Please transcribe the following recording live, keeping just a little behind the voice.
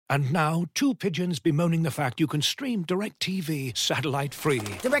And now, two pigeons bemoaning the fact you can stream DirecTV satellite-free.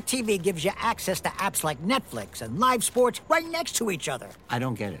 DirecTV gives you access to apps like Netflix and live sports right next to each other. I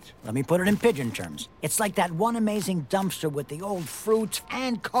don't get it. Let me put it in pigeon terms. It's like that one amazing dumpster with the old fruits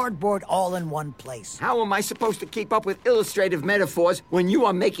and cardboard all in one place. How am I supposed to keep up with illustrative metaphors when you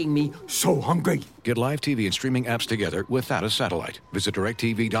are making me so hungry? Get live TV and streaming apps together without a satellite. Visit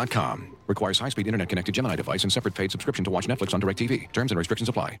DirecTV.com. Requires high-speed internet-connected Gemini device and separate paid subscription to watch Netflix on DirecTV. Terms and restrictions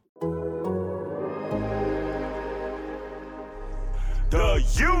apply. The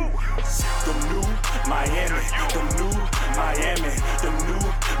U, the new Miami, the new Miami, the new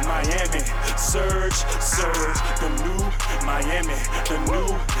Miami, surge, the new Miami, the new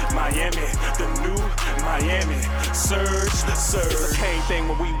Miami, the new Miami, surge. It's the same thing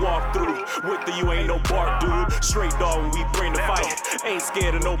when we walk through. With the U ain't no bark, dude. Straight dog when we bring the fight. Ain't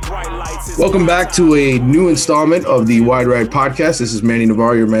scared of no bright lights. Welcome back to a new installment of the Wide Ride Podcast. This is Manny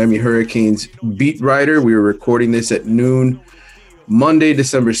Navarro, your Miami Hurricanes beat writer. We are recording this at noon. Monday,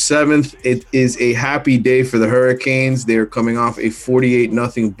 December 7th. It is a happy day for the Hurricanes. They're coming off a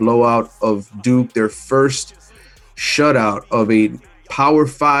 48-0 blowout of Duke, their first shutout of a Power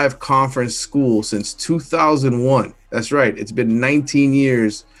 5 conference school since 2001. That's right. It's been 19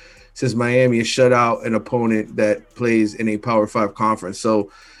 years since Miami has shut out an opponent that plays in a Power 5 conference.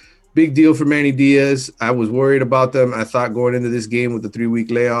 So big deal for Manny Diaz. I was worried about them. I thought going into this game with the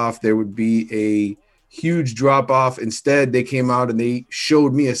 3-week layoff, there would be a huge drop off. Instead, they came out and they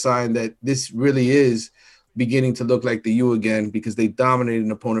showed me a sign that this really is beginning to look like the U again, because they dominated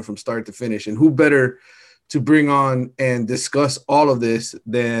an opponent from start to finish. And who better to bring on and discuss all of this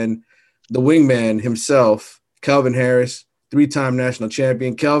than the wingman himself, Kelvin Harris, 3-time national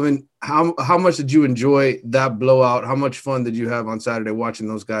champion. Kelvin, how much did you enjoy that blowout? How much fun did you have on Saturday watching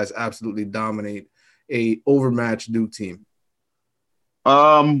those guys absolutely dominate a overmatched Duke team?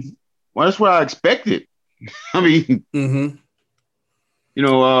 Well, that's what I expected. I mean,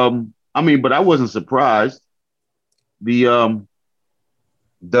 but I wasn't surprised. The whole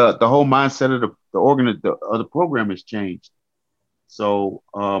mindset of the program has changed. So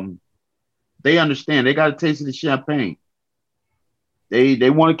they understand. They got a taste of the champagne. They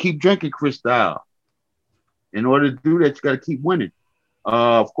want to keep drinking Cristal. In order to do that, you got to keep winning.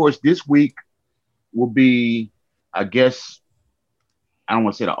 Of course, this week will be, I guess, I don't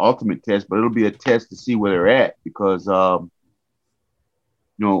want to say the ultimate test, but it'll be a test to see where they're at, because,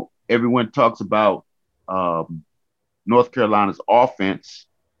 everyone talks about North Carolina's offense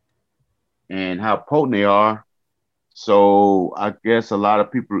and how potent they are. So I guess a lot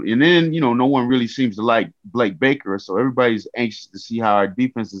of people, and then, no one really seems to like Blake Baker. So everybody's anxious to see how our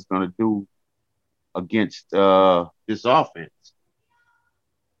defense is going to do against this offense.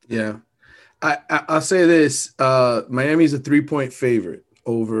 Yeah. I'll say this, Miami's a 3-point favorite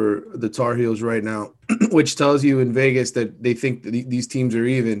over the Tar Heels right now, which tells you in Vegas that they think that these teams are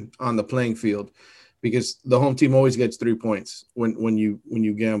even on the playing field, because the home team always gets 3 points when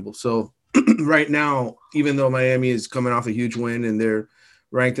you gamble. So right now, even though Miami is coming off a huge win and they're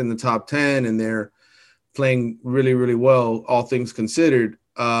ranked in the top 10 and they're playing really, really well, all things considered,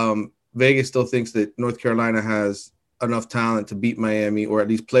 Vegas still thinks that North Carolina has enough talent to beat Miami, or at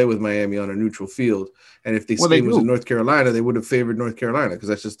least play with Miami on a neutral field. And if this game was in North Carolina, they would have favored North Carolina, because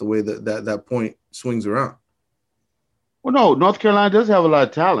that's just the way that point swings around. Well, no, North Carolina does have a lot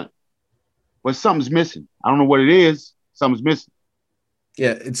of talent, but something's missing. I don't know what it is. Something's missing.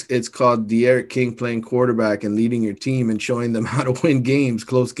 Yeah, it's called De'Aaron King playing quarterback and leading your team and showing them how to win games,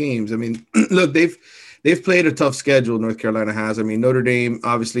 close games. I mean, look, they've played a tough schedule, North Carolina has. I mean, Notre Dame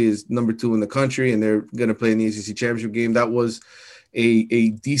obviously is number 2 in the country, and they're going to play in the ACC championship game. That was a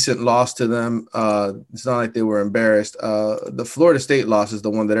decent loss to them. It's not like they were embarrassed. The Florida State loss is the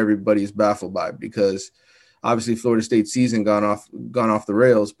one that everybody is baffled by, because obviously Florida State's season gone off the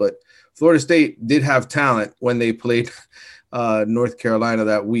rails. But Florida State did have talent when they played North Carolina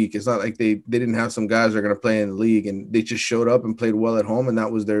that week. It's not like they didn't have some guys that are going to play in the league, and they just showed up and played well at home, and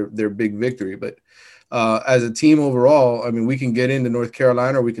that was their big victory. But as a team overall, I mean, we can get into North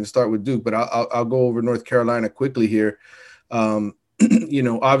Carolina, or we can start with Duke, but I'll go over North Carolina quickly here.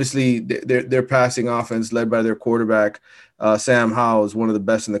 Obviously their passing offense led by their quarterback, Sam Howell, is one of the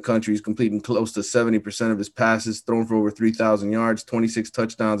best in the country. He's completing close to 70% of his passes, thrown for over 3,000 yards, 26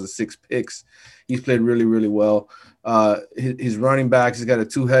 touchdowns and 6 picks. He's played really, really well. His running backs, he's got a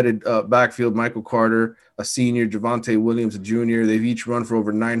 2-headed backfield, Michael Carter, a senior, Javonte Williams, a junior. They've each run for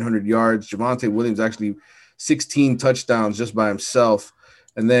over 900 yards. Javonte Williams actually 16 touchdowns just by himself.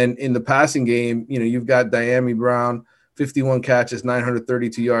 And then in the passing game, you've got Diami Brown, 51 catches,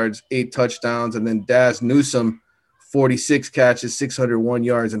 932 yards, 8 touchdowns. And then Daz Newsome, 46 catches, 601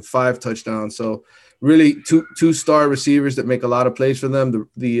 yards, and 5 touchdowns. So really two-star receivers that make a lot of plays for them.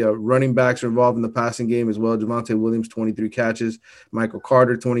 The running backs are involved in the passing game as well. Javonte Williams, 23 catches. Michael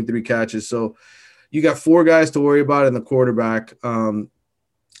Carter, 23 catches. So you got 4 guys to worry about in the quarterback.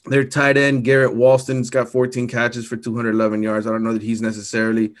 Their tight end, Garrett Walston's got 14 catches for 211 yards. I don't know that he's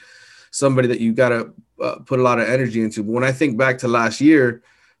necessarily somebody that you got to put a lot of energy into. But when I think back to last year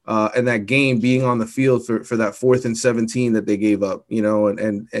and that game being on the field for that 4th and 17 that they gave up,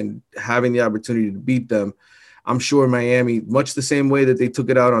 and having the opportunity to beat them, I'm sure Miami, much the same way that they took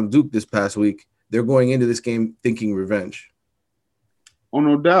it out on Duke this past week, they're going into this game thinking revenge. Oh,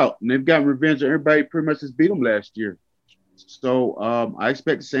 no doubt. And they've gotten revenge on everybody pretty much just beat them last year. So I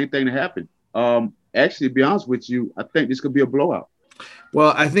expect the same thing to happen. Actually, to be honest with you, I think this could be a blowout.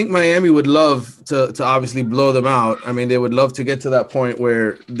 Well, I think Miami would love to obviously blow them out. I mean, they would love to get to that point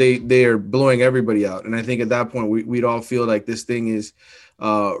where they are blowing everybody out. And I think at that point, we'd all feel like this thing is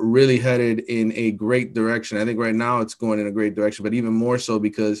really headed in a great direction. I think right now it's going in a great direction, but even more so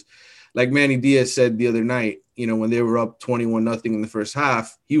because, like Manny Diaz said the other night, when they were up 21-0 in the first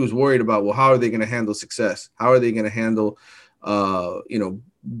half, he was worried about, well, how are they going to handle success? How are they going to handle,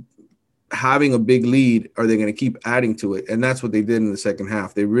 having a big lead? Are they going to keep adding to it? And that's what they did in the second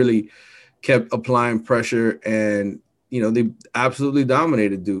half. They really kept applying pressure and, they absolutely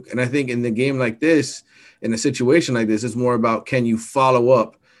dominated Duke. And I think in the game like this, in a situation like this, it's more about, can you follow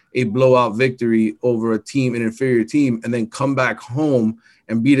up a blowout victory over an inferior team, and then come back home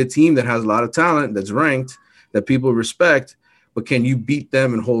and beat a team that has a lot of talent, that's ranked, that people respect, but can you beat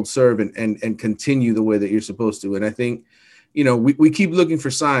them and hold serve and continue the way that you're supposed to? And I think, we keep looking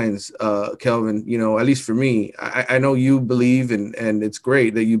for signs, Kelvin, at least for me. I know you believe, and it's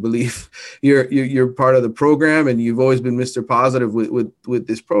great that you believe you're part of the program, and you've always been Mr. Positive with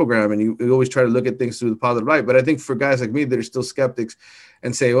this program, and you always try to look at things through the positive light. But I think for guys like me that are still skeptics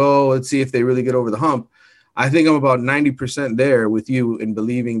and say, oh, let's see if they really get over the hump, I think I'm about 90% there with you in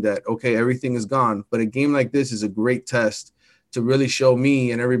believing that, okay, everything is gone. But a game like this is a great test to really show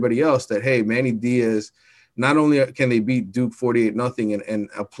me and everybody else that, hey, Manny Diaz, not only can they beat Duke 48-0 and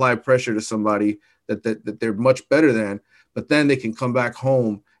apply pressure to somebody that they're much better than, but then they can come back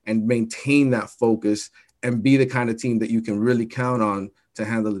home and maintain that focus and be the kind of team that you can really count on to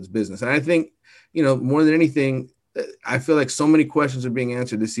handle its business. And I think, more than anything, I feel like so many questions are being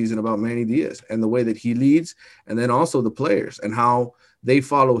answered this season about Manny Diaz and the way that he leads, and then also the players and how they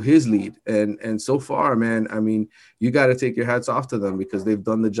follow his lead. And so far, man, I mean, you got to take your hats off to them because they've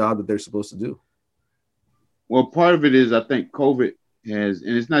done the job that they're supposed to do. Well, part of it is I think COVID has,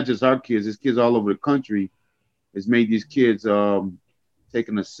 and it's not just our kids, it's kids all over the country, has made these kids take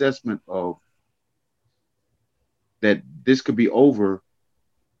an assessment of that this could be over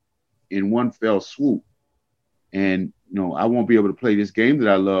in one fell swoop. And, I won't be able to play this game that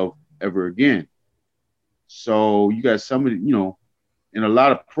I love ever again. So you got somebody, in a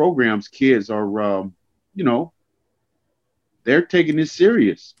lot of programs, kids are, they're taking this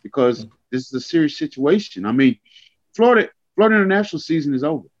serious because this is a serious situation. I mean, Florida International season is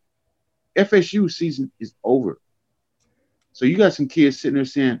over. FSU season is over. So you got some kids sitting there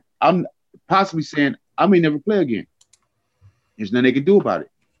saying, I may never play again. There's nothing they can do about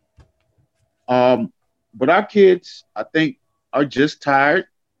it. But our kids, I think, are just tired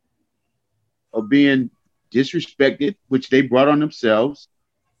of being disrespected, which they brought on themselves,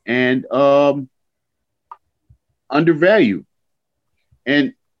 and undervalued.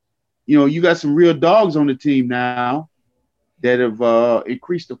 And, you got some real dogs on the team now that have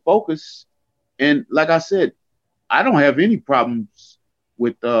increased the focus. And like I said, I don't have any problems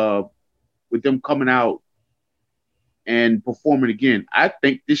with them coming out and performing again. I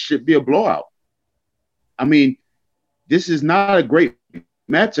think this should be a blowout. I mean, this is not a great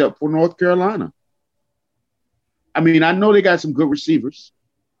matchup for North Carolina. I mean, I know they got some good receivers,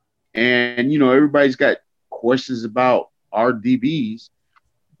 and, everybody's got questions about our DBs,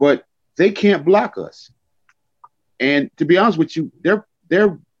 but they can't block us. And to be honest with you, their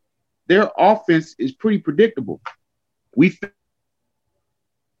offense is pretty predictable. We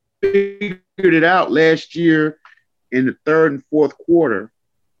figured it out last year in the third and fourth quarter.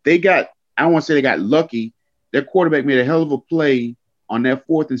 I don't want to say they got lucky. Their quarterback made a hell of a play on that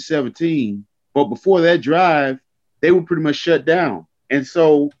 4th and 17. But before that drive, they were pretty much shut down. And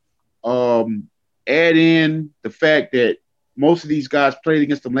so add in the fact that most of these guys played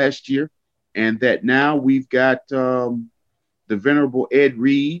against them last year, and that now we've got the venerable Ed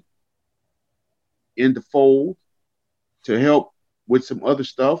Reed in the fold to help with some other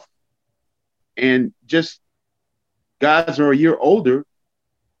stuff. And just guys are a year older.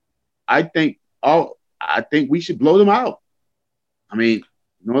 I think I think we should blow them out. I mean,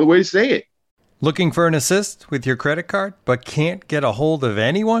 no other way to say it. Looking for an assist with your credit card, but can't get a hold of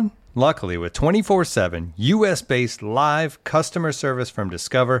anyone? Luckily, with 24/7 U.S.-based live customer service from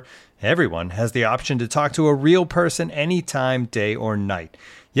Discover, everyone has the option to talk to a real person anytime, day or night.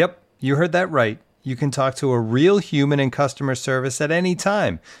 Yep, you heard that right. You can talk to a real human in customer service at any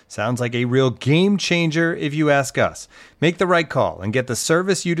time. Sounds like a real game changer if you ask us. Make the right call and get the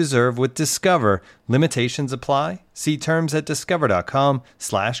service you deserve with Discover. Limitations apply. See terms at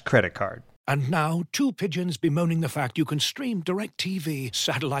discover.com/creditcard. And now, two pigeons bemoaning the fact you can stream DirecTV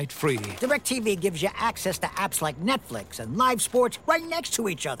satellite-free. DirecTV gives you access to apps like Netflix and live sports right next to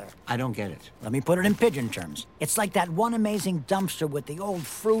each other. I don't get it. Let me put it in pigeon terms. It's like that one amazing dumpster with the old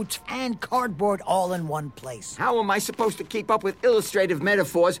fruits and cardboard all in one place. How am I supposed to keep up with illustrative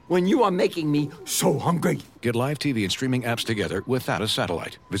metaphors when you are making me so hungry? Get live TV and streaming apps together without a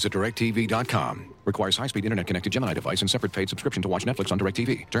satellite. Visit DirecTV.com. Requires high-speed internet-connected Gemini device and separate paid subscription to watch Netflix on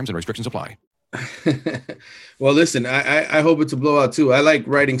DirecTV. Terms and restrictions apply. Well, listen, I hope it's a blowout too. I like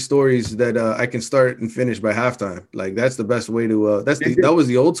writing stories that I can start and finish by halftime. Like that's the best way to. That was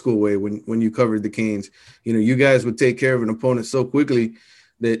the old school way when you covered the Canes. You know, you guys would take care of an opponent so quickly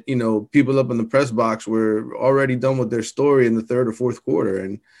that people up in the press box were already done with their story in the third or fourth quarter.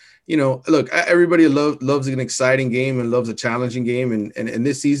 And look, everybody loves an exciting game and loves a challenging game, and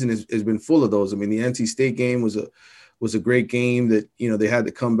this season has been full of those. I mean, the NC State game was a great game that, they had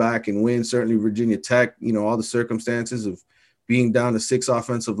to come back and win. Certainly Virginia Tech, all the circumstances of being down to 6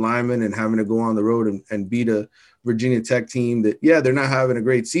 offensive linemen and having to go on the road and beat a Virginia Tech team that, they're not having a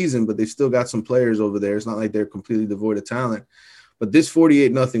great season, but they've still got some players over there. It's not like they're completely devoid of talent. But this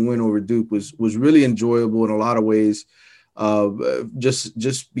 48-0 win over Duke was really enjoyable in a lot of ways,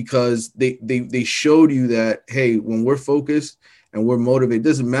 just because they showed you that, hey, when we're focused and we're motivated, it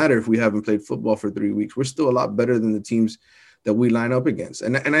doesn't matter if we haven't played football for 3 weeks. We're still a lot better than the teams that we line up against.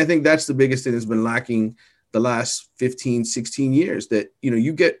 And I think that's the biggest thing that's been lacking the last 15, 16 years, that,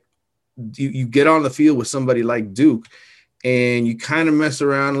 you get on the field with somebody like Duke and you kind of mess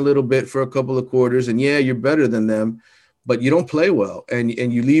around a little bit for a couple of quarters and you're better than them, but you don't play well. And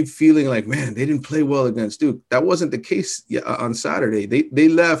you leave feeling like, man, they didn't play well against Duke. That wasn't the case on Saturday. They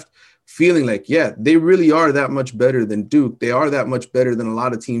left feeling like, they really are that much better than Duke. They are that much better than a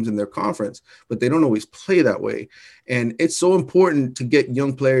lot of teams in their conference, but they don't always play that way. And it's so important to get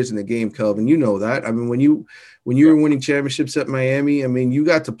young players in the game, Kelvin. You know that. I mean, when you were winning championships at Miami, I mean, you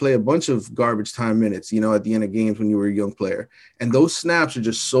got to play a bunch of garbage time minutes, at the end of games when you were a young player. And those snaps are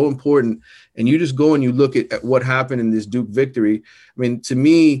just so important. And you just go and you look at what happened in this Duke victory. I mean, to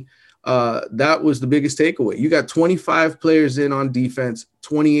me, that was the biggest takeaway. You got 25 players in on defense,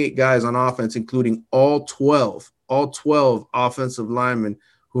 28 guys on offense, including all 12 offensive linemen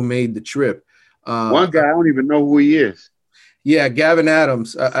who made the trip. One guy, I don't even know who he is. Yeah, Gavin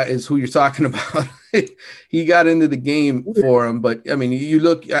Adams is who you're talking about. He got into the game for him. But, I mean, you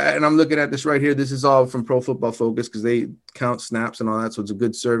look, and I'm looking at this right here. This is all from Pro Football Focus because they count snaps and all that, so it's a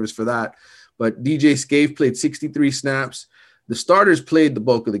good service for that. But DJ Scaife played 63 snaps. The starters played the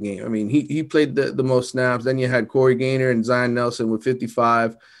bulk of the game. I mean, he played the most snaps. Then you had Corey Gaynor and Zion Nelson with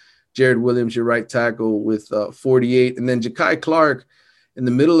 55. Jared Williams, your right tackle, with 48. And then Ja'Kai Clark in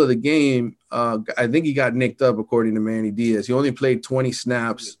the middle of the game, I think he got nicked up, according to Manny Diaz. He only played 20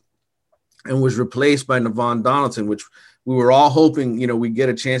 snaps and was replaced by Navon Donaldson, which we were all hoping, we'd get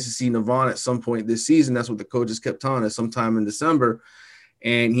a chance to see Navon at some point this season. That's what the coaches kept telling us, sometime in December.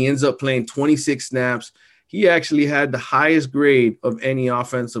 And he ends up playing 26 snaps. He actually had the highest grade of any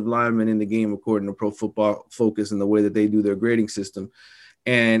offensive lineman in the game, according to Pro Football Focus and the way that they do their grading system.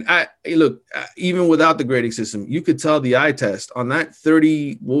 And even without the grading system, you could tell the eye test on that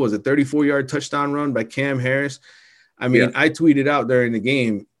 34-yard touchdown run by Cam Harris. I mean, I tweeted out during the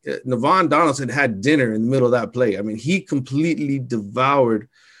game, Navon Donaldson had dinner in the middle of that play. I mean, he completely devoured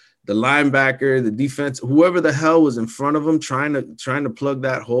the linebacker, the defense, whoever the hell was in front of him trying to plug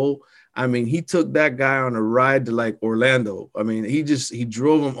that hole. I mean, he took that guy on a ride to like Orlando. I mean, he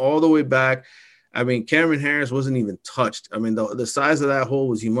drove him all the way back. I mean, Cameron Harris wasn't even touched. I mean, the size of that hole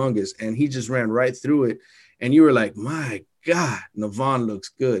was humongous, and he just ran right through it. And you were like, my God, Navon looks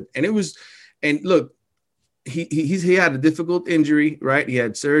good. And look, he had a difficult injury, right? He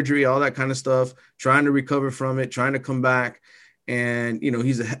had surgery, all that kind of stuff, trying to recover from it, trying to come back. And,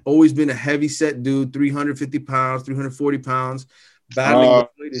 he's always been a heavy set dude, 350 pounds, 340 pounds. Battling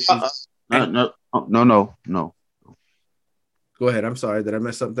issues. No. Go ahead. I'm sorry. Did I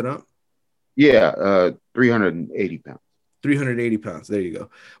mess something up? Yeah, 380 pounds. 380 pounds. There you go.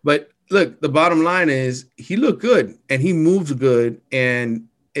 But look, the bottom line is he looked good and he moved good. And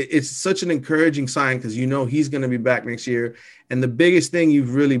it's such an encouraging sign because he's going to be back next year. And the biggest thing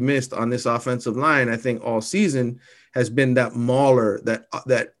you've really missed on this offensive line, I think, all season has been that mauler,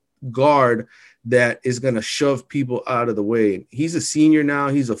 that guard that is going to shove people out of the way. He's a senior now.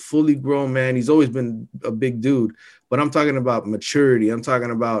 He's a fully grown man. He's always been a big dude, but I'm talking about maturity. I'm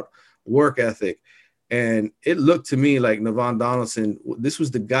talking about work ethic. And it looked to me like Navon Donaldson, this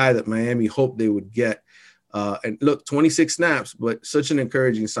was the guy that Miami hoped they would get. And look, 26 snaps, but such an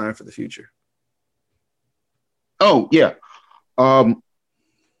encouraging sign for the future. Oh, yeah. And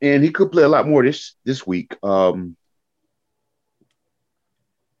he could play a lot more this week.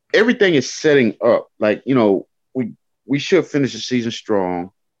 Everything is setting up. Like, we should finish the season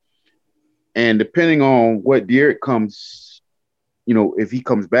strong. And depending on what Derek comes, if he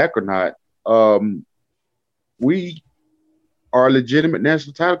comes back or not, we are a legitimate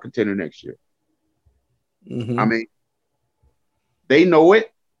national title contender next year. Mm-hmm. I mean, they know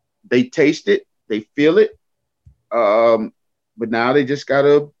it, they taste it, they feel it. But now they just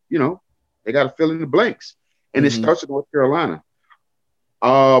gotta, they gotta fill in the blanks. And it starts in North Carolina.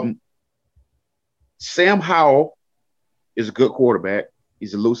 Sam Howell is a good quarterback.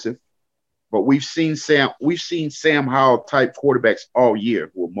 He's elusive. But we've seen Sam Howell type quarterbacks all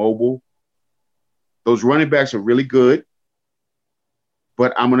year who are mobile. Those running backs are really good.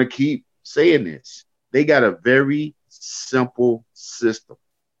 But I'm going to keep saying this. They got a very simple system.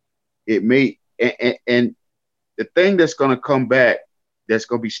 And the thing that's going to come back, that's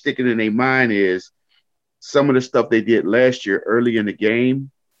going to be sticking in their mind is some of the stuff they did last year early in the game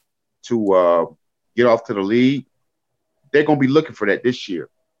to get off to the lead. They're going to be looking for that this year.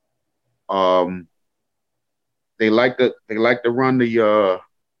 They like to run the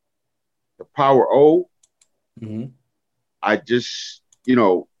power O. Mm-hmm. I just,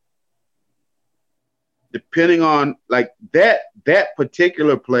 depending on like that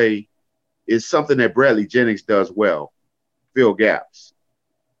particular play is something that Bradley Jennings does well, fill gaps.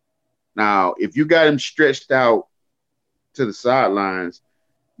 Now, if you got him stretched out to the sidelines,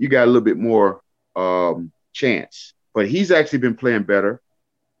 you got a little bit more chance. But he's actually been playing better.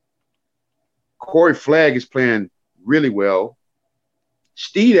 Corey Flagg is playing really well.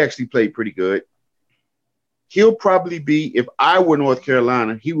 Steed actually played pretty good. He'll probably be, if I were North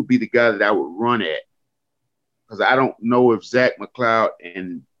Carolina, he would be the guy that I would run at. Because I don't know if Zach McLeod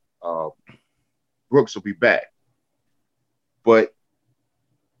and Brooks will be back. But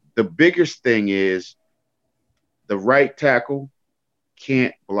the biggest thing is the right tackle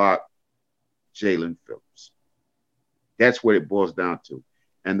can't block Jalen Phillips. That's what it boils down to.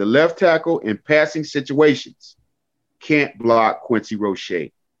 And the left tackle in passing situations can't block Quincy Roche.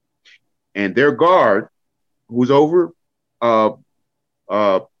 And their guard, who's over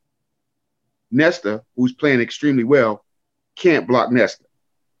Nesta, who's playing extremely well, can't block Nesta.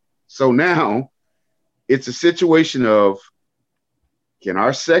 So now it's a situation of, can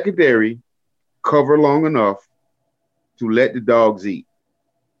our secondary cover long enough to let the dogs eat?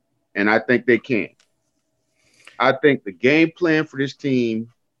 And I think they can. I think the game plan for this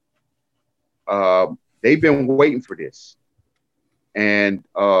team, they've been waiting for this. And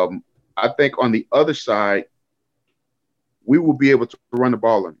I think on the other side, we will be able to run the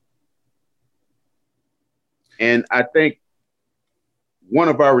ball in. And I think one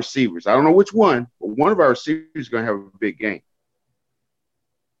of our receivers, I don't know which one, but one of our receivers is going to have a big game.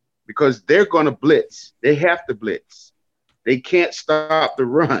 Because they're going to blitz. They have to blitz. They can't stop the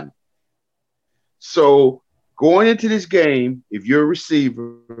run. So going into this game, if you're a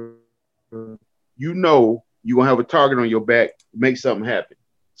receiver, you're going to have a target on your back to make something happen.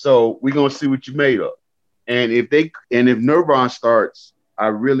 So we're going to see what you made of. And if Nirvan starts, I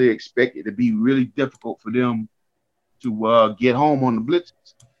really expect it to be really difficult for them to get home on the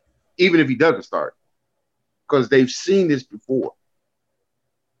blitzes, even if he doesn't start, because they've seen this before.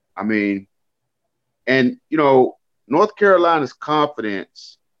 I mean, and, North Carolina's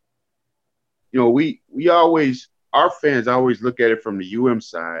confidence, our fans always look at it from the UM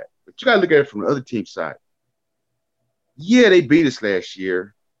side, but you got to look at it from the other team side. Yeah, they beat us last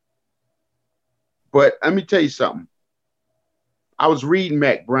year. But let me tell you something. I was reading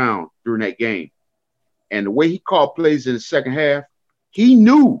Mac Brown during that game, and the way he called plays in the second half, he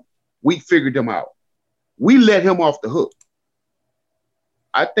knew we figured them out. We let him off the hook.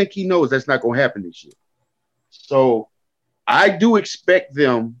 I think he knows that's not going to happen this year. So I do expect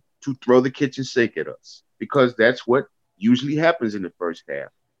them to throw the kitchen sink at us because that's what usually happens in the first half.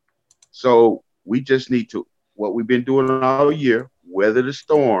 So we just need to, what we've been doing all year, weather the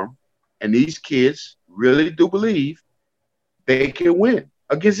storm. And these kids really do believe they can win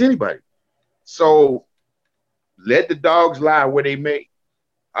against anybody. So let the dogs lie where they may.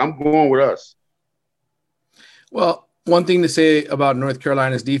 I'm going with us. Well, one thing to say about North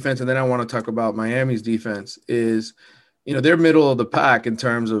Carolina's defense, and then I want to talk about Miami's defense, is, they're middle of the pack in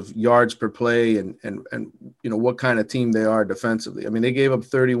terms of yards per play and what kind of team they are defensively. I mean, they gave up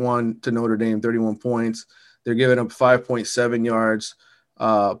 31 to Notre Dame, 31 points. They're giving up 5.7 yards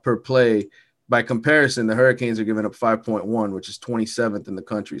per play. By comparison, the Hurricanes are giving up 5.1, which is 27th in the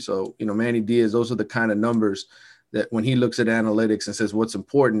country. So, Manny Diaz, those are the kind of numbers that when he looks at analytics and says what's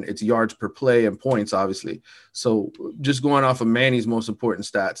important, it's yards per play and points, obviously. So just going off of Manny's most important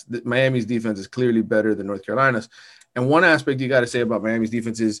stats, Miami's defense is clearly better than North Carolina's. And one aspect you got to say about Miami's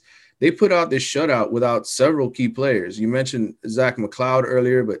defense is they put out this shutout without several key players. You mentioned Zach McLeod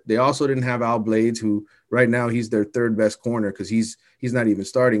earlier, but they also didn't have Al Blades, who right now he's their third best corner because he's not even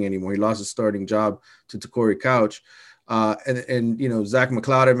starting anymore. He lost his starting job to Corey Couch. And Zach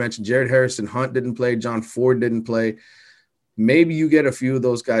McLeod, I mentioned, Jared Harrison Hunt didn't play. John Ford didn't play. Maybe you get a few of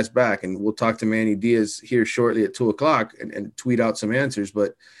those guys back, and we'll talk to Manny Diaz here shortly at 2:00 and tweet out some answers.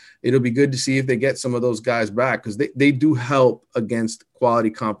 But it'll be good to see if they get some of those guys back because they do help against quality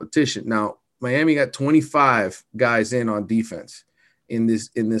competition. Now, Miami got 25 guys in on defense in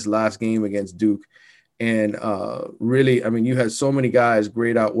this last game against Duke. And really, I mean, you had so many guys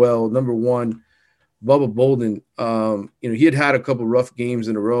grade out well. Number one, Bubba Bolden, he had a couple rough games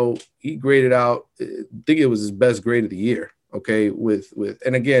in a row. He graded out, I think it was his best grade of the year. Okay.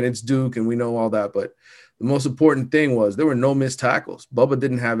 And again, it's Duke and we know all that, but the most important thing was there were no missed tackles. Bubba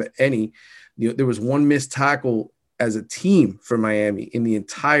didn't have any. There was one missed tackle as a team for Miami in the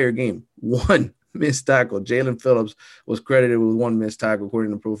entire game. One missed tackle. Jalen Phillips was credited with one missed tackle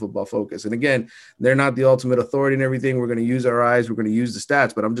according to Pro Football Focus. And again, they're not the ultimate authority and everything. We're going to use our eyes. We're going to use the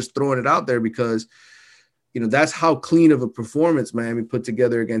stats, but I'm just throwing it out there because that's how clean of a performance Miami put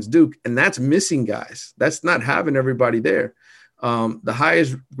together against Duke. And that's missing guys. That's not having everybody there. The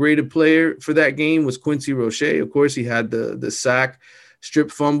highest graded player for that game was Quincy Roche. Of course, he had the sack,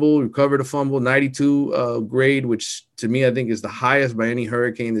 strip fumble, recovered a fumble, 92 grade, which to me, I think is the highest by any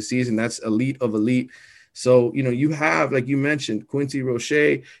Hurricane this season. That's elite of elite. So, you have, like you mentioned, Quincy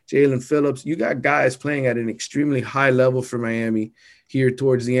Roche, Jalen Phillips. You got guys playing at an extremely high level for Miami here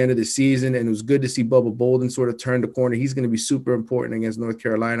towards the end of the season. And it was good to see Bubba Bolden sort of turn the corner. He's going to be super important against North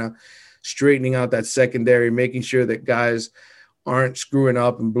Carolina, straightening out that secondary, making sure that guys aren't screwing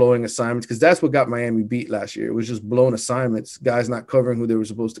up and blowing assignments, because that's what got Miami beat last year. It was just blown assignments, guys not covering who they were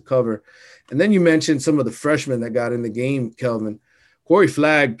supposed to cover. And then you mentioned some of the freshmen that got in the game, Kelvin. Corey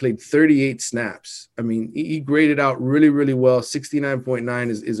Flagg played 38 snaps. I mean, he graded out really, really well. 69.9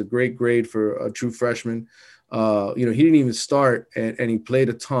 is a great grade for a true freshman. He didn't even start, and he played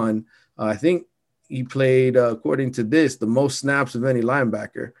a ton. I think he played, according to this, the most snaps of any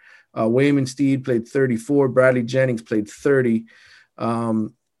linebacker. Wayman Steed played 34. Bradley Jennings played 30.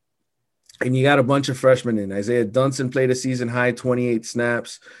 And you got a bunch of freshmen in. Isaiah Dunson played a season high 28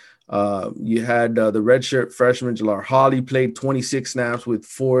 snaps. You had the redshirt freshman Jalar Hawley played 26 snaps with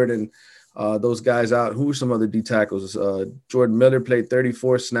Ford and those guys out. Who were some other D tackles? Jordan Miller played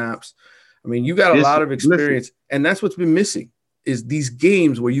 34 snaps. I mean, you got a lot of experience, and that's what's been missing is these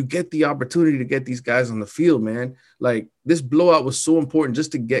games where you get the opportunity to get these guys on the field, man. Like, this blowout was so important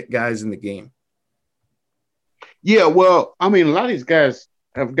just to get guys in the game. Yeah, well, I mean, a lot of these guys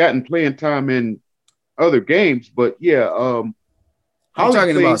have gotten playing time in other games, but yeah. I'm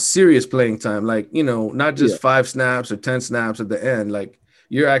talking about serious playing time, like, not just 5 snaps or 10 snaps at the end. Like,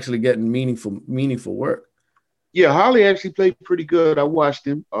 you're actually getting meaningful work. Yeah, Holly actually played pretty good. I watched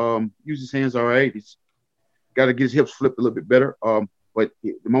him. Use his hands all right. He's got to get his hips flipped a little bit better. But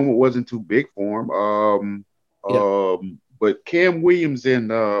the moment wasn't too big for him. But Cam Williams and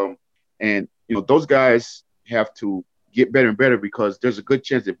those guys have to get better and better, because there's a good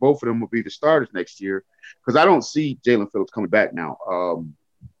chance that both of them will be the starters next year. Because I don't see Jalen Phillips coming back now.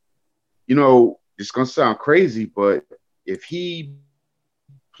 It's gonna sound crazy, but if he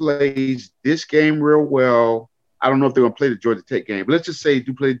plays this game real well, I don't know if they're gonna play the Georgia Tech game, but let's just say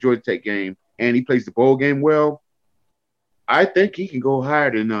do play the Georgia Tech game and he plays the bowl game well, I think he can go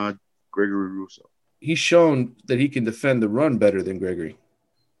higher than Gregory Rousseau. He's shown that he can defend the run better than Gregory.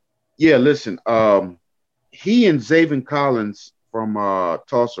 Yeah, listen, he and Zaven Collins from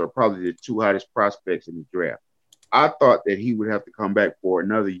Tulsa are probably the 2 hottest prospects in the draft. I thought that he would have to come back for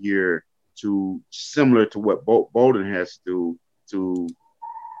another year similar to what Bolden has to do to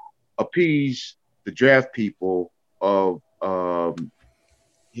appease the draft people of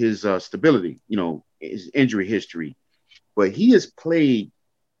his stability, his injury history. But he has played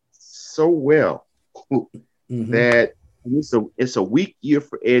so well that it's a weak year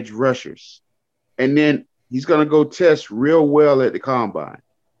for edge rushers. And then he's going to go test real well at the combine.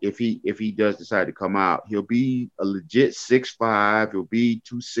 if he does decide to come out. He'll be a legit 6'5". He'll be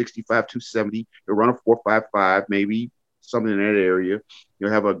 265, 270. He'll run a 4.55, maybe something in that area. He'll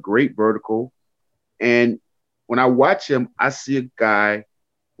have a great vertical. And when I watch him, I see a guy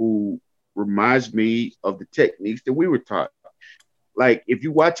who reminds me of the techniques that we were taught. Like if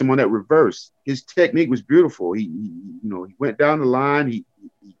you watch him on that reverse, his technique was beautiful. He went down the line. He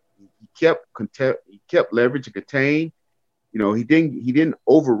kept leverage and contain. He didn't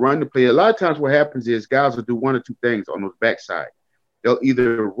overrun the play. A lot of times what happens is guys will do one or two things on those backside. They'll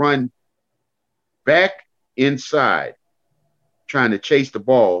either run back inside trying to chase the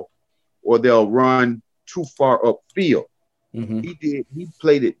ball, or they'll run too far upfield. Mm-hmm. He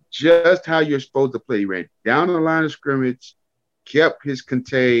played it just how you're supposed to play. He ran down the line of scrimmage, kept his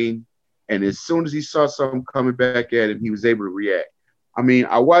contain, and as soon as he saw something coming back at him, he was able to react. I mean,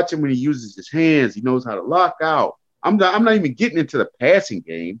 I watch him when he uses his hands. He knows how to lock out. I'm not even getting into the passing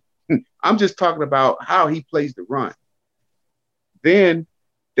game. I'm just talking about how he plays the run. Then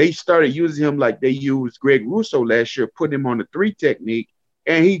they started using him like they used Greg Rousseau last year, putting him on the 3 technique,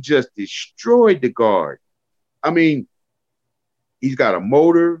 and he just destroyed the guard. I mean, he's got a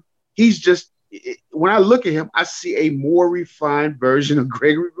motor. He's just, when I look at him, I see a more refined version of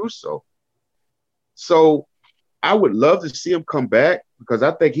Gregory Rousseau. So I would love to see him come back because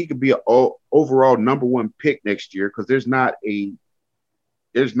I think he could be an overall number 1 pick next year because there's not a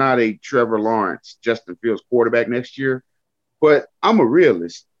Trevor Lawrence, Justin Fields quarterback next year. But I'm a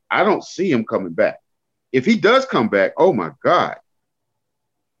realist. I don't see him coming back. If he does come back, oh my God.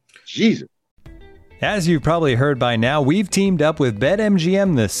 Jesus. As you've probably heard by now, we've teamed up with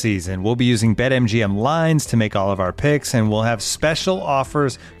BetMGM this season. We'll be using BetMGM lines to make all of our picks, and we'll have special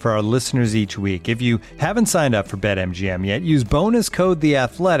offers for our listeners each week. If you haven't signed up for BetMGM yet, use bonus code The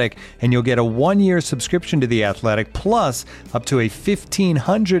Athletic, and you'll get a 1-year subscription to The Athletic, plus up to a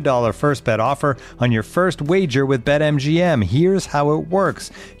 $1,500 first bet offer on your first wager with BetMGM. Here's how it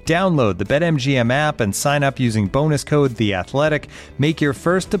works. Download the BetMGM app and sign up using bonus code The Athletic. Make your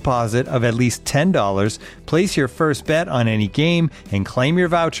first deposit of at least $10. Place your first bet on any game and claim your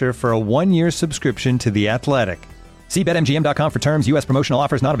voucher for a 1-year subscription to The Athletic. See BetMGM.com for terms. U.S. promotional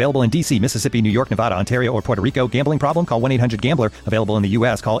offers not available in D.C., Mississippi, New York, Nevada, Ontario, or Puerto Rico. Gambling problem? Call 1-800-GAMBLER. Available in the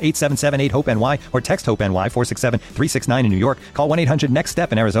U.S. Call 877-8-HOPE-NY or text HOPE-NY 467-369 in New York. Call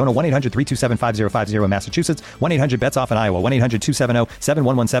 1-800-NEXT-STEP in Arizona. 1-800-327-5050 in Massachusetts. 1-800-BETS-OFF in Iowa.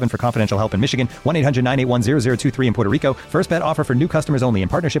 1-800-270-7117 for confidential help in Michigan. 1-800-981-0023 in Puerto Rico. First bet offer for new customers only in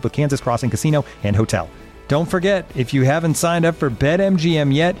partnership with Kansas Crossing Casino and Hotel. Don't forget, if you haven't signed up for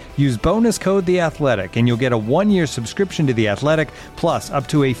BetMGM yet, use bonus code The Athletic, and you'll get a 1-year subscription to The Athletic, plus up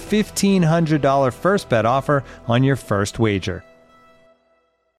to a $1,500 first bet offer on your first wager.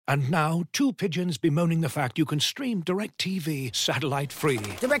 And now, 2 pigeons bemoaning the fact you can stream DirecTV satellite-free.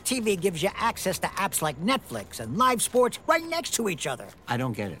 DirecTV gives you access to apps like Netflix and live sports right next to each other. I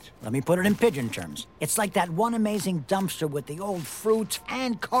don't get it. Let me put it in pigeon terms. It's like that one amazing dumpster with the old fruits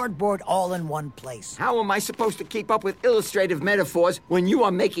and cardboard all in one place. How am I supposed to keep up with illustrative metaphors when you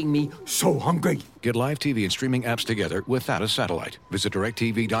are making me so hungry? Get live TV and streaming apps together without a satellite. Visit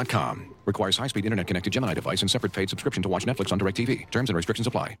DirecTV.com. Requires high-speed internet-connected Gemini device and separate paid subscription to watch Netflix on DirecTV. Terms and restrictions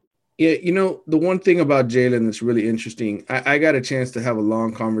apply. Yeah, the one thing about Jalen that's really interesting, I got a chance to have a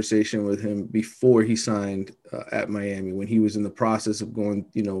long conversation with him before he signed at Miami, when he was in the process of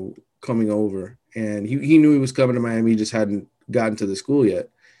coming over. And he knew he was coming to Miami, he just hadn't gotten to the school yet.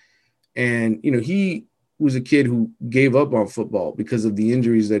 And, he was a kid who gave up on football because of the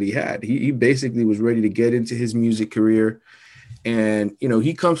injuries that he had. He basically was ready to get into his music career. And,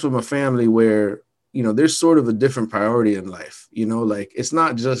 he comes from a family where, there's sort of a different priority in life, like it's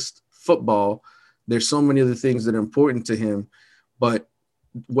not just football. There's so many other things that are important to him. But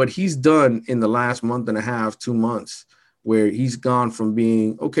what he's done in the last month and a half, 2 months, where he's gone from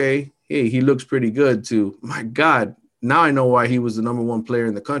being, okay, hey, he looks pretty good, to, my God, now I know why he was the number 1 player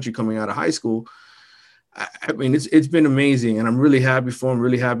in the country coming out of high school. I mean, it's been amazing, and I'm really happy for him,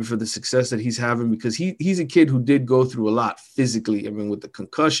 really happy for the success that he's having, because he's a kid who did go through a lot physically. I mean, with the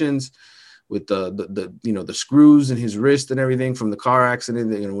concussions, with the screws in his wrist and everything from the car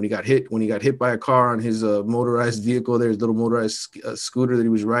accident, when he got hit by a car on his motorized vehicle, there's little motorized scooter that he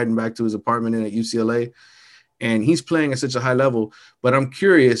was riding back to his apartment in at UCLA. And he's playing at such a high level. But I'm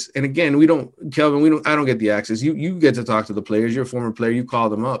curious, and again, I don't get the access. You get to talk to the players. You're a former player, you call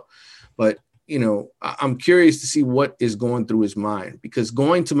them up. But I'm curious to see what is going through his mind, because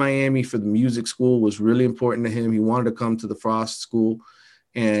going to Miami for the music school was really important to him. He wanted to come to the Frost School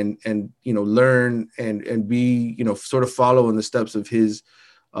and learn and be, sort of follow in the steps of his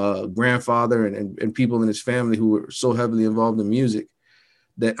grandfather and people in his family who were so heavily involved in music.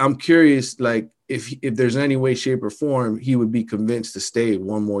 that I'm curious, like if there's any way, shape, or form he would be convinced to stay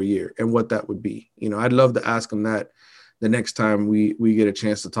one more year, and what that would be. I'd love to ask him that the next time we get a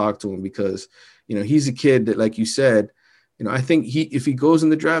chance to talk to him, because he's a kid that, like you said, I think if he goes in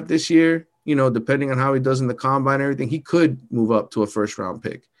the draft this year, depending on how he does in the combine and everything, he could move up to a first round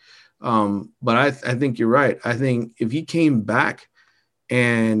pick. But I think you're right. I think if he came back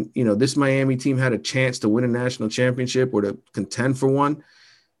and, this Miami team had a chance to win a national championship or to contend for one,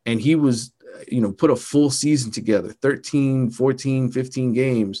 and he was, put a full season together, 13, 14, 15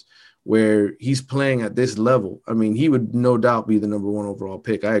 games where he's playing at this level, I mean, he would no doubt be the number 1 overall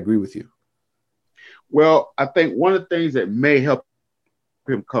pick. I agree with you. Well, I think one of the things that may help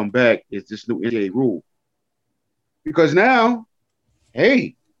him come back is this new NBA rule. Because now,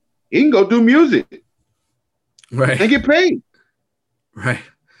 hey, he can go do music. Right. And get paid. Right.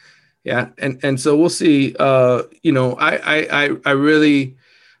 Yeah. And so we'll see.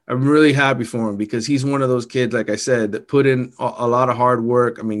 I'm really happy for him, because he's one of those kids, like I said, that put in a lot of hard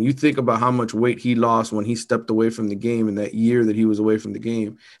work. I mean, you think about how much weight he lost when he stepped away from the game in that year that he was away from the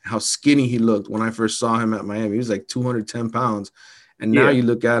game, how skinny he looked when I first saw him at Miami. He was like 210 pounds. And now you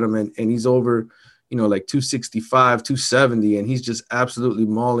look at him and he's over, like 265, 270, and he's just absolutely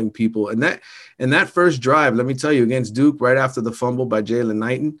mauling people. And that first drive, let me tell you, against Duke, right after the fumble by Jalen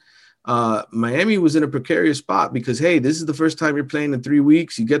Knighton, Miami was in a precarious spot because, hey, this is the first time you're playing in 3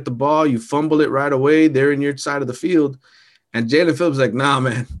 weeks. You get the ball, you fumble it right away. They're in your side of the field. And Jalen Phillips like, nah,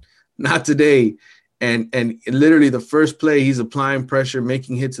 man, not today. And literally the first play, he's applying pressure,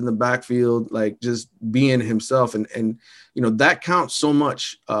 making hits in the backfield, like just being himself. And that counts so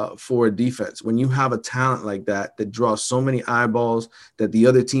much for a defense. When you have a talent like that draws so many eyeballs that the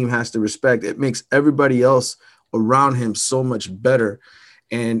other team has to respect, it makes everybody else around him so much better.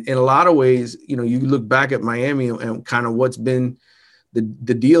 And in a lot of ways, you look back at Miami and kind of what's been the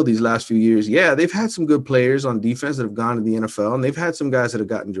deal these last few years. Yeah, they've had some good players on defense that have gone to the NFL, and they've had some guys that have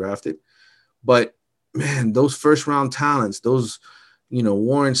gotten drafted. But, man, those first-round talents, those,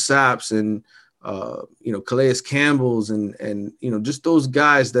 Warren Sapps and, Calais Campbell's and just those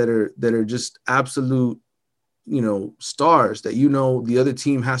guys that are just absolute, stars that, the other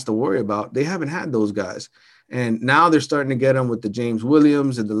team has to worry about. They haven't had those guys. And now they're starting to get them with the James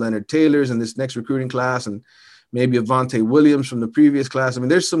Williams and the Leonard Taylors and this next recruiting class, and maybe Avante Williams from the previous class. I mean,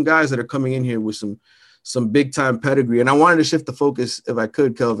 there's some guys that are coming in here with some big time pedigree. And I wanted to shift the focus, if I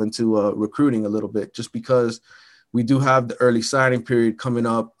could, Kelvin, to recruiting a little bit, just because we do have the early signing period coming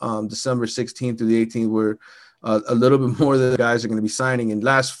up December 16th through the 18th, where a little bit more of the guys are going to be signing. And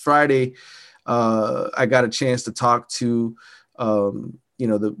last Friday, I got a chance to talk to,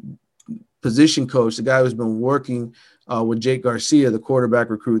 the position coach, the guy who's been working with Jake Garcia, the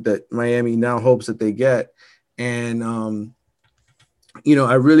quarterback recruit that Miami now hopes that they get. And,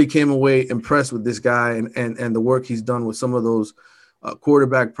 I really came away impressed with this guy and the work he's done with some of those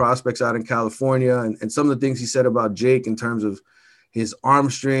quarterback prospects out in California, and some of the things he said about Jake in terms of his arm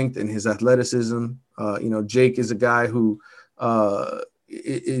strength and his athleticism. Jake is a guy who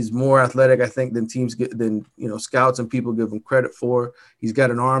is more athletic, I think, than scouts and people give him credit for. He's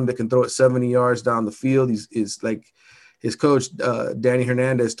got an arm that can throw it 70 yards down the field. He's like his coach, Danny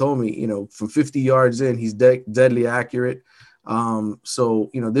Hernandez, told me, from 50 yards in, he's deadly accurate. So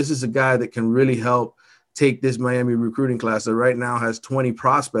this is a guy that can really help take this Miami recruiting class that right now has 20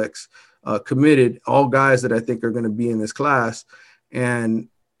 prospects committed, all guys that I think are going to be in this class, and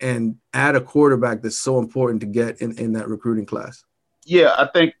add a quarterback that's so important to get in that recruiting class. Yeah, I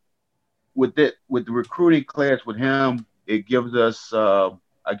think with the recruiting class with him, it gives us, I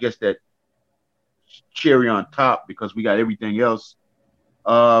guess, that cherry on top, because we got everything else.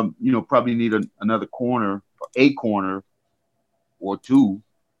 Probably need another corner, a corner or two,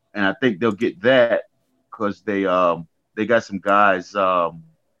 and I think they'll get that because they got some guys on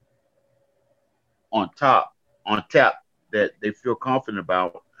tap that they feel confident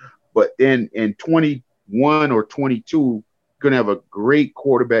about. But then in 21 or 22. Going to have a great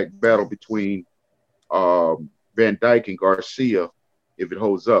quarterback battle between Van Dyke and Garcia if it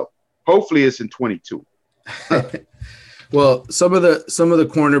holds up. Hopefully it's in 22. Well, some of the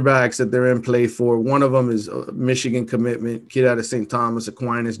cornerbacks that they're in play for, one of them is a Michigan commitment, kid out of St. Thomas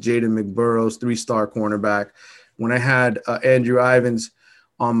Aquinas, Jaden McBurrows, 3-star cornerback. When I had Andrew Ivins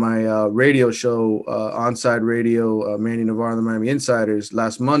on my radio show, Onside Radio, Manny Navarro, the Miami Insiders,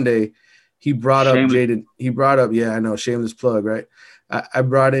 last Monday, he brought up Jaden. Yeah, I know, shameless plug, right? I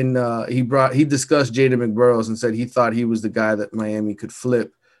brought in. He discussed Jaden McBurrows and said he thought he was the guy that Miami could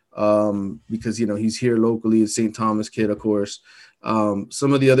flip because he's here locally, a St. Thomas kid, of course.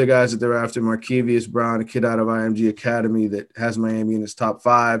 Some of the other guys that they're after, Markevious Brown, a kid out of IMG Academy that has Miami in his top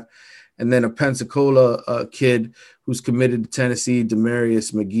 5. And then a Pensacola kid who's committed to Tennessee,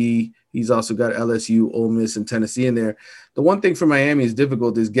 Demarius McGee. He's also got LSU, Ole Miss, and Tennessee in there. The one thing for Miami is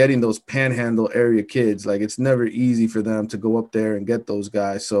difficult is getting those panhandle area kids. Like, it's never easy for them to go up there and get those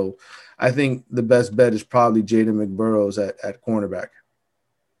guys. So I think the best bet is probably Jaden McBurrows at cornerback.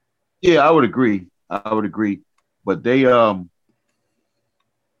 Yeah, I would agree. But they got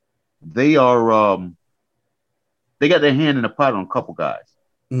their hand in the pot on a couple guys.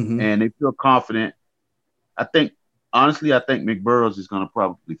 Mm-hmm. And they feel confident. I think McBurrows is going to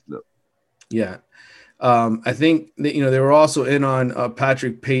probably flip. Yeah. I think that, they were also in on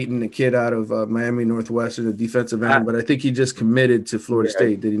Patrick Payton, a kid out of Miami Northwestern, a defensive end, but I think he just committed to Florida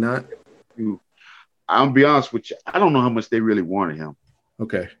State. Did he not? I'll be honest with you. I don't know how much they really wanted him.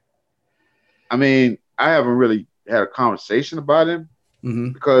 Okay. I mean, I haven't really had a conversation about him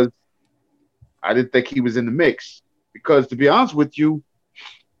because I didn't think he was in the mix. Because to be honest with you,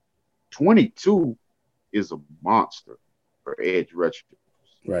 22 is a monster for edge rushers.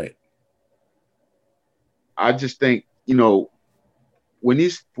 Right. I just think, when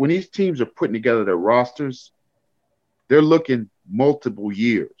these teams are putting together their rosters, they're looking multiple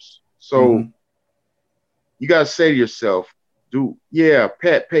years. So you got to say to yourself,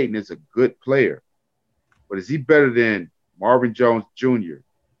 Pat Payton is a good player, but is he better than Marvin Jones Jr.,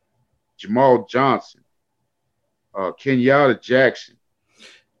 Jamal Johnson, Kenyatta Jackson?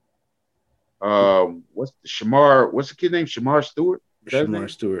 What's the kid named Shamar Stewart? Shamar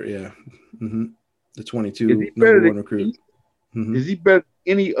Stewart, yeah. Mm-hmm. The 22 number 1 recruit. Is he better than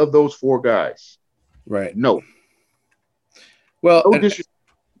any of those 4 guys? Right. No. Well, no disrespect,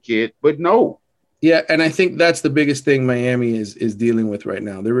 kid, but no. Yeah, and I think that's the biggest thing Miami is dealing with right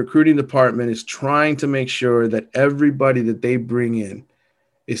now. The recruiting department is trying to make sure that everybody that they bring in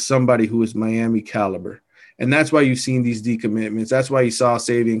is somebody who is Miami caliber. And that's why you've seen these decommitments. That's why you saw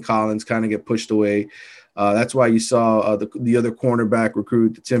Savion Collins kind of get pushed away. That's why you saw the other cornerback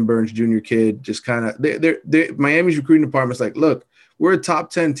recruit, the Tim Burns Jr. kid, just kind of – Miami's recruiting department's like, look, we're a top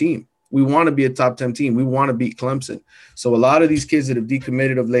 10 team. We want to be a top 10 team. We want to beat Clemson. So a lot of these kids that have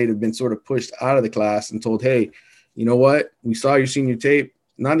decommitted of late have been sort of pushed out of the class and told, hey, you know what? We saw your senior tape.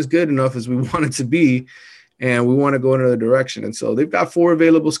 Not as good enough as we want it to be, and we want to go in another direction. And so they've got 4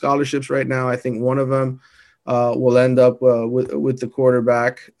 available scholarships right now. I think one of them will end up with the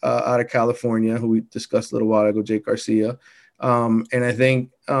quarterback out of California, who we discussed a little while ago, Jake Garcia. And I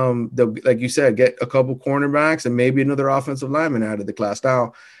think they'll, like you said, get a couple cornerbacks and maybe another offensive lineman out of the class.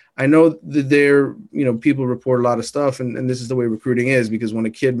 Now, I know that people report a lot of stuff, and this is the way recruiting is, because when a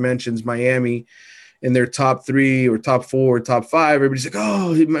kid mentions Miami in their top 3 or top 4 or top 5, everybody's like,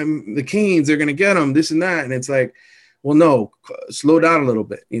 oh, the Canes, they're going to get them, this and that. And it's like, well, no, slow down a little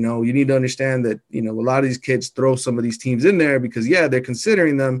bit. You need to understand that, a lot of these kids throw some of these teams in there because, yeah, they're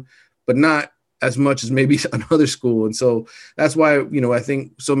considering them, but not as much as maybe another school. And so that's why, I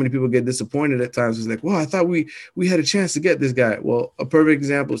think so many people get disappointed at times. It's like, well, I thought we had a chance to get this guy. Well, a perfect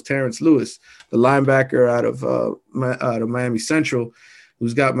example is Terrence Lewis, the linebacker out of Miami Central,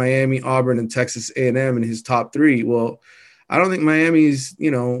 who's got Miami, Auburn, and Texas A&M in his top 3. Well, I don't think Miami's, I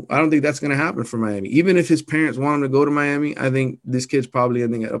don't think that's going to happen for Miami. Even if his parents want him to go to Miami, I think this kid's probably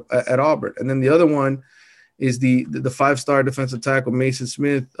ending at Auburn. And then the other one is the 5-star defensive tackle, Mason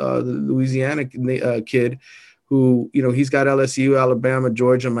Smith, the Louisiana kid, who, he's got LSU, Alabama,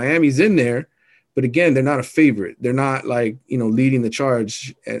 Georgia, Miami's in there. But again, they're not a favorite. They're not like, leading the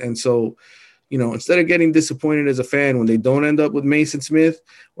charge. And so, instead of getting disappointed as a fan when they don't end up with Mason Smith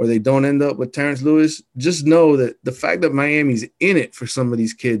or they don't end up with Terrence Lewis, just know that the fact that Miami's in it for some of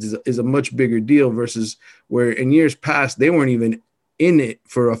these kids is a much bigger deal versus where in years past they weren't even in it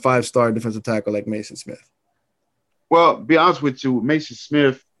for a 5-star defensive tackle like Mason Smith. Well, to be honest with you, Mason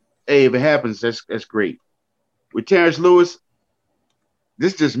Smith, hey, if it happens, that's great. With Terrence Lewis,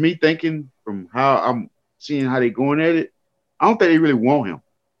 this is just me thinking from how I'm seeing how they're going at it. I don't think they really want him.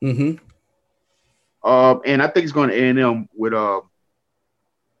 Mm-hmm. And I think he's going to A&M with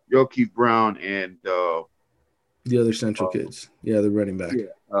Yokeith Brown and the other Central kids. Yeah, the running back. Yeah,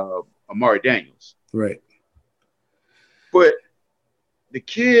 Amari Daniels. Right. But the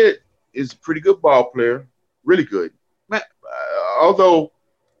kid is a pretty good ball player, really good. Man, although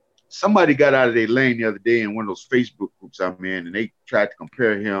somebody got out of their lane the other day in one of those Facebook groups I'm in, and they tried to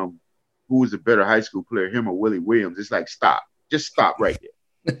compare him, who was a better high school player, him or Willie Williams. It's like, stop. Just stop right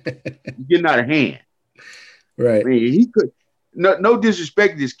there. You're getting out of hand. Right. I mean, he could no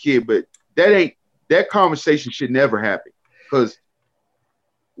disrespect to this kid, but that conversation should never happen, because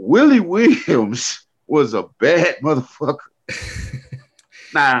Willie Williams was a bad motherfucker.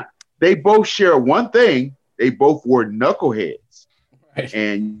 Now, they both share one thing. They both were knuckleheads. Right.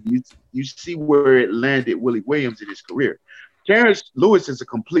 And you see where it landed Willie Williams in his career. Terrence Lewis is a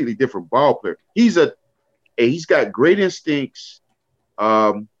completely different ball player. He's got great instincts.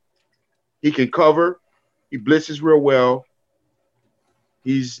 He can cover. He blitzes real well.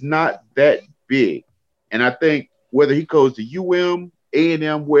 He's not that big. And I think whether he goes to UM,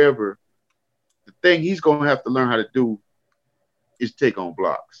 A&M, wherever, the thing he's going to have to learn how to do is take on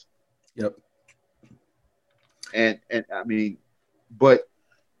blocks. Yep. And I mean, but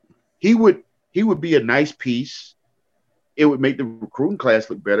he would be a nice piece. It would make the recruiting class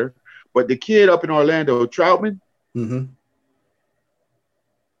look better. But the kid up in Orlando, Troutman,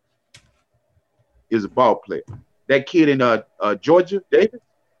 is a ball player. That kid in Georgia, Davis,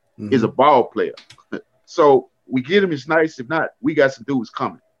 is a ball player. So we get him, it's nice. If not, we got some dudes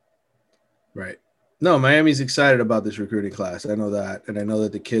coming. Right. No, Miami's excited about this recruiting class. I know that, and I know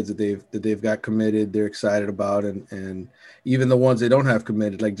that the kids that they've got committed, they're excited about, and even the ones they don't have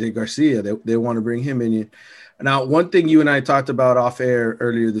committed, like Jay Garcia, they want to bring him in. Now, one thing you and I talked about off air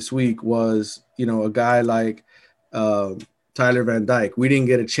earlier this week was, a guy like Tyler Van Dyke. We didn't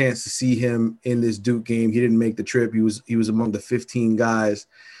get a chance to see him in this Duke game. He didn't make the trip. He was among the 15 guys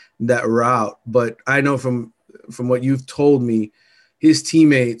that were out. But I know from what you've told me, his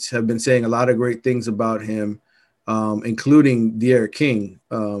teammates have been saying a lot of great things about him, including D'Eriq King,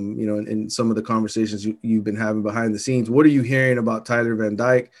 in some of the conversations you've been having behind the scenes. What are you hearing about Tyler Van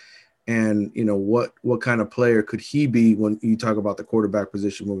Dyke? And, what kind of player could he be when you talk about the quarterback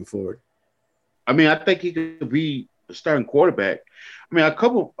position moving forward? I mean, I think he could be a starting quarterback. I mean, a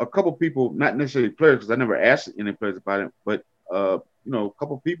couple people, not necessarily players, because I never asked any players about it, but, a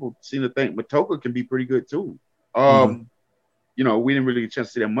couple people seem to think Matoka can be pretty good too. We didn't really get a chance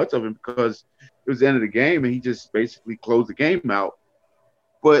to see that much of him because it was the end of the game and he just basically closed the game out.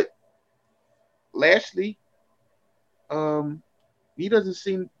 But lastly, they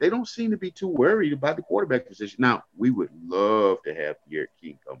don't seem to be too worried about the quarterback position. Now, we would love to have D'Eriq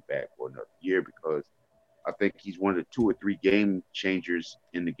King come back for another year because I think he's one of the 2 or 3 game changers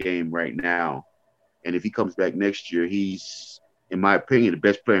in the game right now. And if he comes back next year, he's, in my opinion, the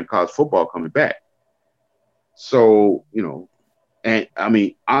best player in college football coming back. So, and I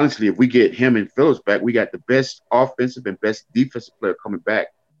mean, honestly, if we get him and Phillips back, we got the best offensive and best defensive player coming back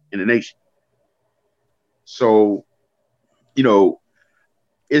in the nation. So,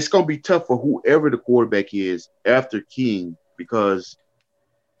 it's going to be tough for whoever the quarterback is after King because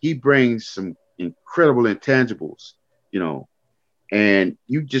he brings some incredible intangibles, and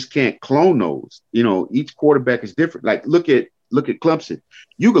you just can't clone those. Each quarterback is different. Like, look at Clemson.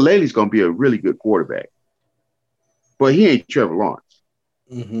 Ugalele's going to be a really good quarterback. But he ain't Trevor Lawrence.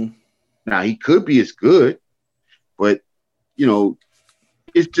 Now, he could be as good, but,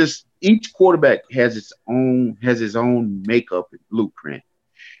 it's just each quarterback has his own makeup and blueprint.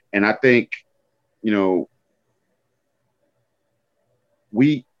 And I think, I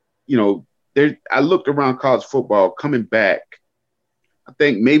looked around college football coming back. I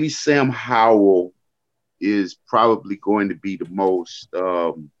think maybe Sam Howell is probably going to be the most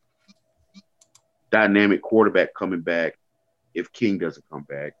dynamic quarterback coming back if King doesn't come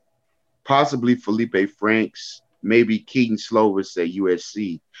back. Possibly Felipe Franks, maybe Keaton Slovis at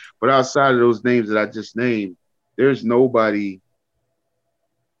USC. But outside of those names that I just named, there's nobody.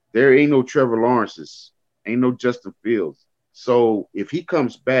 There ain't no Trevor Lawrences, ain't no Justin Fields. So if he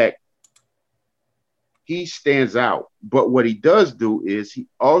comes back, he stands out. But what he does do is he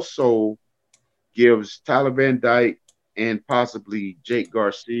also gives Tyler Van Dyke and possibly Jake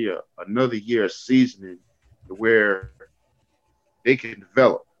Garcia another year of seasoning where they can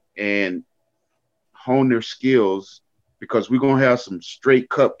develop and hone their skills because we're going to have some straight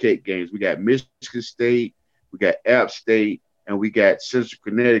cupcake games. We got Michigan State, we got App State, and we got Central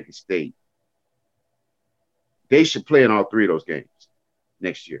Connecticut State. They should play in all 3 of those games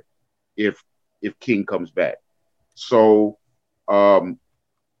next year if King comes back. So, and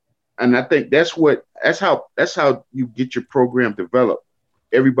I think that's how you get your program developed.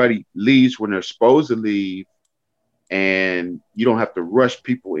 Everybody leaves when they're supposed to leave, and you don't have to rush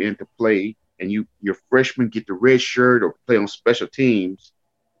people in to play. And your freshmen get the red shirt or play on special teams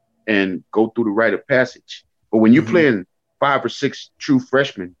and go through the rite of passage. But when you're playing 5 or 6 true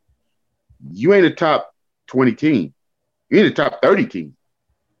freshmen, you ain't a top 20 team. You ain't a top 30 team.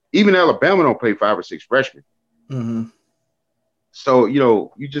 Even Alabama don't play 5 or 6 freshmen. So,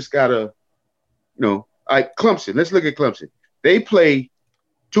 you just gotta, like Clemson. Let's look at Clemson. They play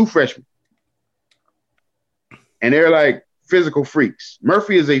 2 freshmen. And they're like physical freaks.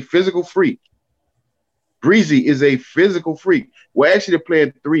 Murphy is a physical freak. Breezy is a physical freak. Well, actually, they're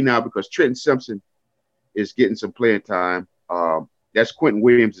playing 3 now because Trenton Simpson is getting some playing time. That's Quentin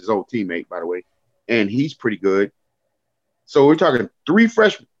Williams' old teammate, by the way, and he's pretty good. So we're talking 3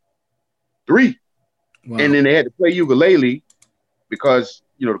 freshmen. 3. Wow. And then they had to play ukulele because,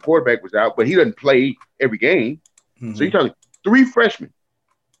 the quarterback was out, but he doesn't play every game. Mm-hmm. So you're talking 3 freshmen.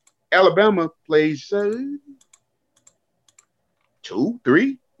 Alabama plays 2,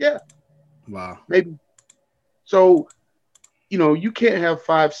 3. Yeah. Wow. Maybe. So, you can't have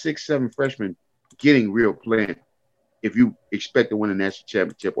 5, 6, 7 freshmen getting real playing if you expect to win a national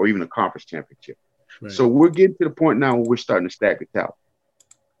championship or even a conference championship. Right. So we're getting to the point now where we're starting to stack the talent.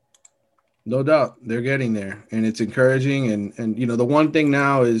 No doubt. They're getting there, and it's encouraging. And the one thing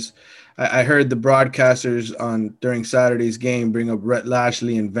now is I heard the broadcasters during Saturday's game bring up Rhett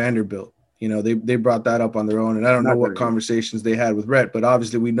Lashley and Vanderbilt. They brought that up on their own, and I don't know what conversations they had with Rhett, but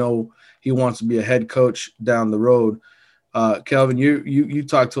obviously we know he wants to be a head coach down the road. Kelvin, you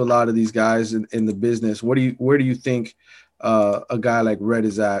talk to a lot of these guys in the business. Where do you think a guy like Rhett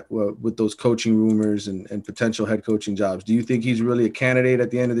is at with those coaching rumors and potential head coaching jobs? Do you think he's really a candidate at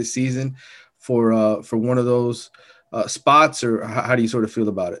the end of the season for one of those spots, or how do you sort of feel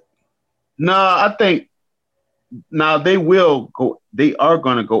about it? No, I think now they will go. They are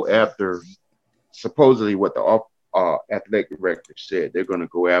going to go after supposedly what the athletic director said. They're going to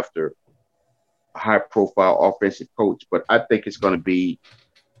go after a high-profile offensive coach, but I think it's going to be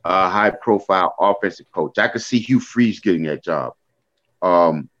a high-profile offensive coach. I could see Hugh Freeze getting that job.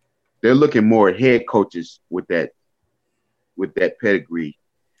 They're looking more at head coaches with that pedigree.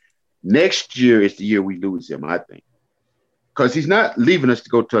 Next year is the year we lose him, I think, because he's not leaving us to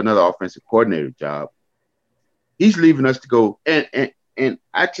go to another offensive coordinator job. He's leaving us to go, and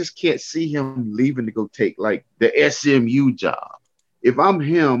I just can't see him leaving to go take like the SMU job. If I'm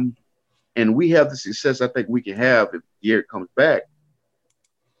him, and we have the success I think we can have if Garrett comes back,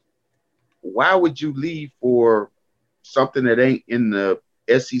 why would you leave for something that ain't in the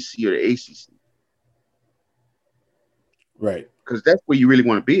SEC or the ACC? Right. Because that's where you really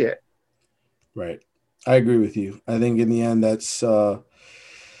want to be at. Right. I agree with you. I think in the end, that's where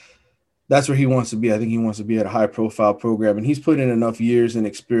he wants to be. I think he wants to be at a high-profile program, and he's put in enough years and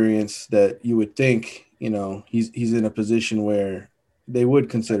experience that you would think, he's in a position where they would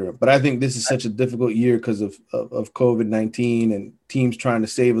consider him. But I think this is such a difficult year because of COVID-19 and teams trying to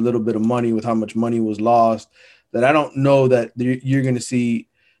save a little bit of money with how much money was lost, that I don't know that you're going to see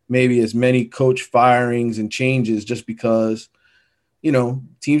maybe as many coach firings and changes just because,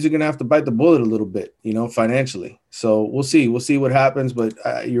 teams are going to have to bite the bullet a little bit, financially. So we'll see. We'll see what happens. But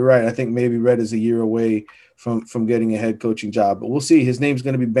you're right. I think maybe Rhett is a year away from getting a head coaching job. But we'll see. His name's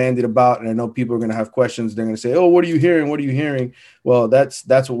going to be bandied about, and I know people are going to have questions. They're going to say, "Oh, what are you hearing? What are you hearing?" Well, that's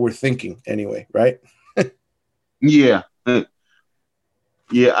what we're thinking anyway, right? Yeah.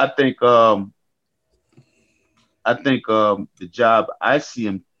 Yeah, I think the job I see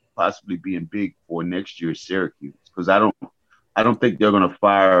him possibly being big for next year is Syracuse, because I don't think they're going to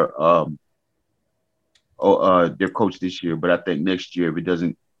fire their coach this year, but I think next year, if it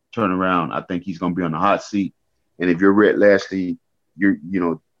doesn't turn around, I think he's going to be on the hot seat. And if you're Rhett Lashley,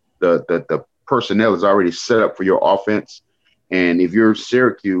 the personnel is already set up for your offense. And if you're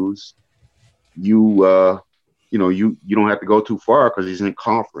Syracuse, you don't have to go too far because he's in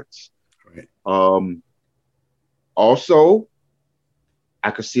conference. Right. Also,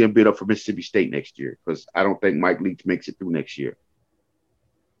 I could see him bid up for Mississippi State next year because I don't think Mike Leach makes it through next year.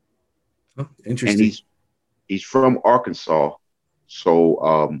 Oh, interesting. And he's from Arkansas.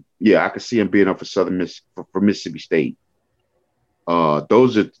 So, I could see him being up for Mississippi State.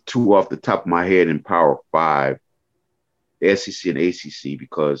 Those are 2 off the top of my head in Power 5, the SEC and ACC,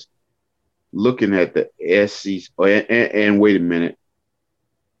 because looking at the SEC, and wait a minute,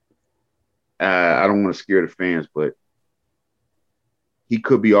 I don't want to scare the fans, but he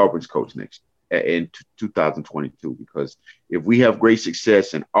could be Auburn's coach in 2022, because if we have great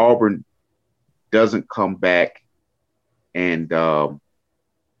success and Auburn doesn't come back and have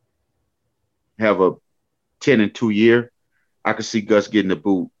a 10-2 year, I could see Gus getting the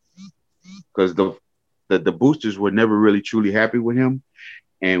boot, because the boosters were never really truly happy with him.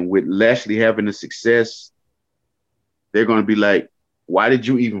 And with Lashley having the success, they're going to be like, why did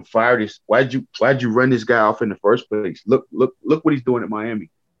you even fire this? Why'd you run this guy off in the first place? Look what he's doing at Miami.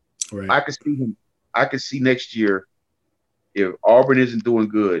 Right. I could see him. I could see next year, if Auburn isn't doing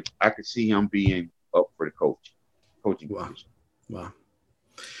good, I could see him being up for the coaching position. Wow.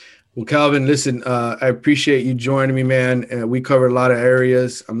 Well, Calvin, listen, I appreciate you joining me, man. We covered a lot of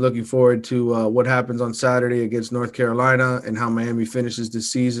areas. I'm looking forward to what happens on Saturday against North Carolina and how Miami finishes this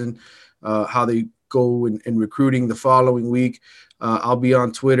season, how they go in recruiting the following week. I'll be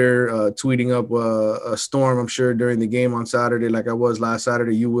on Twitter tweeting up a storm, I'm sure, during the game on Saturday like I was last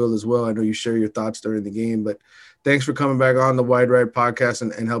Saturday. You will as well. I know you share your thoughts during the game. But thanks for coming back on the Wide Right podcast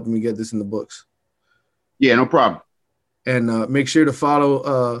and helping me get this in the books. Yeah, no problem. And make sure to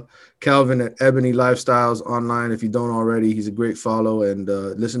follow Calvin at Ebony Lifestyles online if you don't already. He's a great follow, and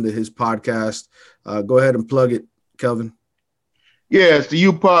listen to his podcast. Go ahead and plug it, Calvin. Yeah, it's the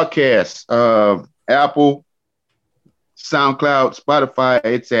U Podcast. Apple, SoundCloud, Spotify.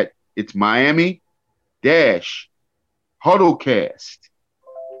 It's Miami Huddlecast.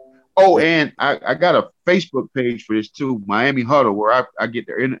 Oh, and I got a Facebook page for this too, Miami Huddle, where I get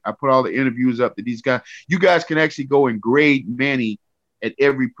I put all the interviews up to these guys. You guys can actually go and grade Manny at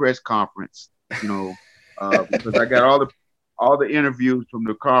every press conference, because I got all the interviews from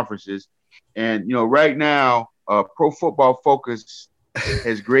the conferences, and right now, Pro Football Focus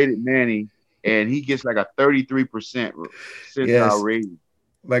has graded Manny, and he gets like a 33% percentile rating.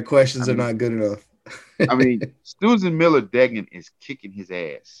 My questions are not good enough. I mean, Susan Miller-Degnan is kicking his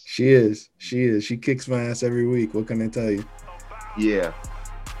ass. She is. She kicks my ass every week. What can I tell you? Yeah.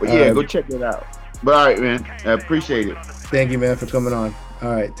 But yeah, go check it out. But all right, man. I appreciate it. Thank you, man, for coming on.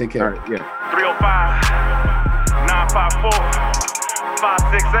 All right, take care. All right, yeah.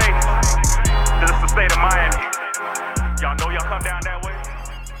 305-954-568. This is the state of Miami. Y'all know y'all come down that way.